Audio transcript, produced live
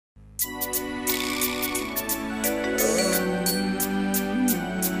If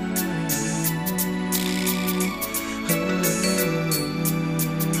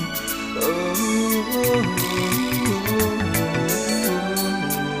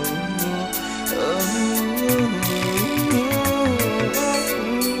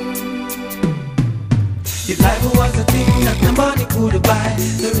life was a thing that the money could buy,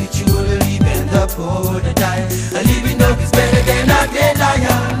 the rich would live and the poor would die. A living dog is better than a dead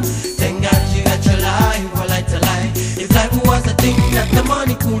lion. Thank God you got your life, or like to lie. If life was a thing that the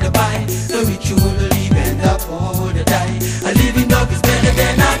money could buy, the rich would live and the poor would die. A living dog is better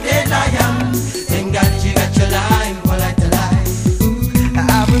than a dead lion. Thank God you got your life, or like to lie.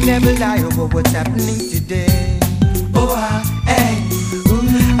 I will never lie over what's happening today. Oh, hey.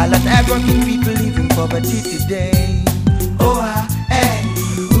 A lot of working people live in poverty today. Oh, hey.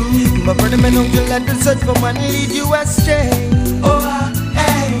 My brother, man, uncle, let the search for money lead you astray. Oh,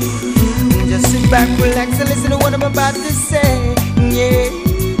 hey. Just sit back, relax, and listen to what I'm about to say. Yeah.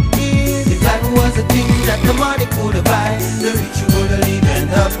 If life was a thing that the money could buy, the rich would live and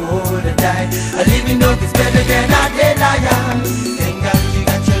the poor would die. A living dog is better than a dead lion. Thank God you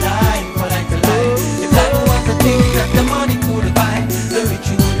got your life, or like to lie. If life was a thing that the money could buy, the rich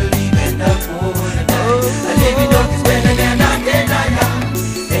would live and the poor would die. A living dog is better than a dead lion.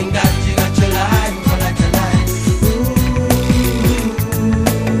 Thank God you got your life, or like to lie.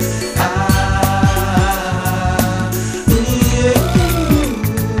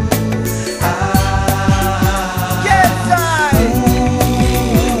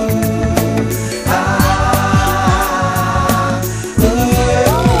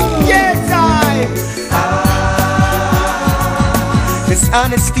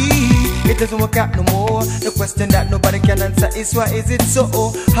 Honesty, it doesn't work out no more. The question that nobody can answer is why is it so?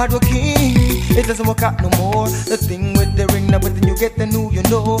 Hard working, it doesn't work out no more. The thing with the ring, now when you get the new, you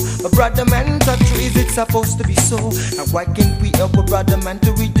know. But brother man, talk true, is it supposed to be so? And why can't we help a brother man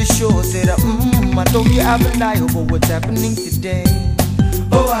to read the show? Say that, I told you I will lie over what's happening today.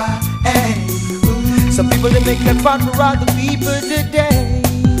 Oh, hey. Some people they make their fun for other people today.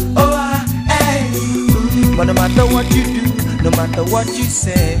 Oh, hey. But no matter what you do, no matter what you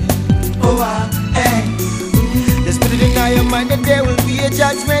say, oh, hey. Just put it in your mind that there will be a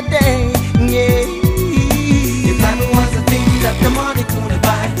judgment day. Yeah. If life was a thing that the money could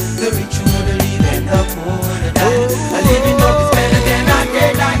buy, the rich would live and the poor would die. A living dog is better than a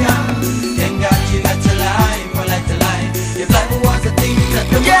dead lion. Thank God you got your life, or like to lie. If life was a thing that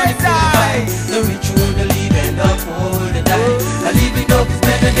the money could buy, the rich would live and the poor would die. A living dog is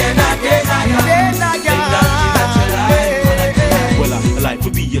better than a dead lion. Thank God you got your life, or like to lie. Well, life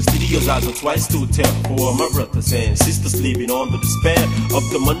would be as studios as a twice to tell for all my brothers and sisters living on the despair of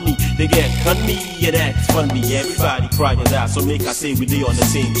the money. They get honey and act funny. Everybody crying out, so make I say we lay on the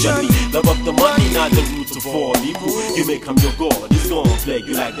same journey. Love of the money, not the root to fall evil. You make him your God, he's gonna plague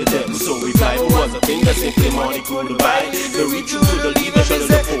you like the devil. So if life was a thing that simply money could buy, the rich would leave the shut of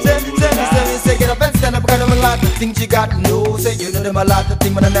the poor would die. Say get up and stand up, kind of a lot of things you got to know. Say you know them a lot of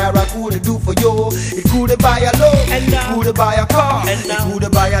things, but an naira could do for you. It could buy a loaf, it could buy a car, it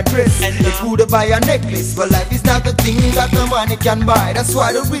could buy a dress, it could buy a necklace. But life is not the thing that the money can buy. That's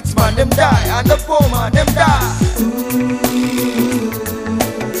why the rich man them die and the poor man them die.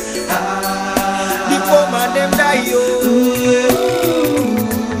 The poor man them die, yo.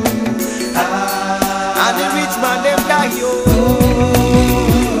 And the rich man them die, yo.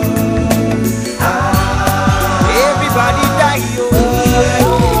 Everybody die, yo.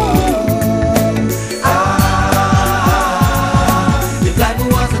 If life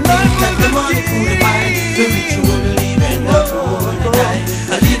was a thing that the money could buy, the rich would live and the poor would die.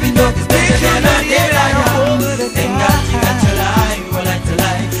 A living dog is better than a dead lion. Thank God you got your life, or like to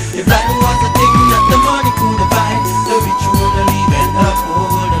lie. If life was a thing that the money could buy, the rich would live and the poor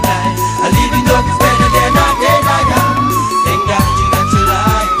would die. A living dog is better than a dead lion. Thank God you got your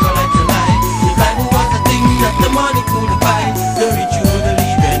life, or like to lie. If life was a thing that the money could buy, the rich would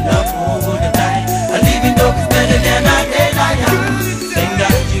live and the poor would die. A living dog is better than a dead lion. Thank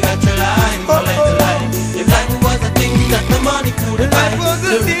God you got your life, or like to lie. If life was a thing that the money could buy,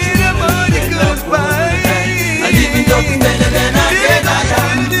 the rich would live and the poor would die. A living dog is better than a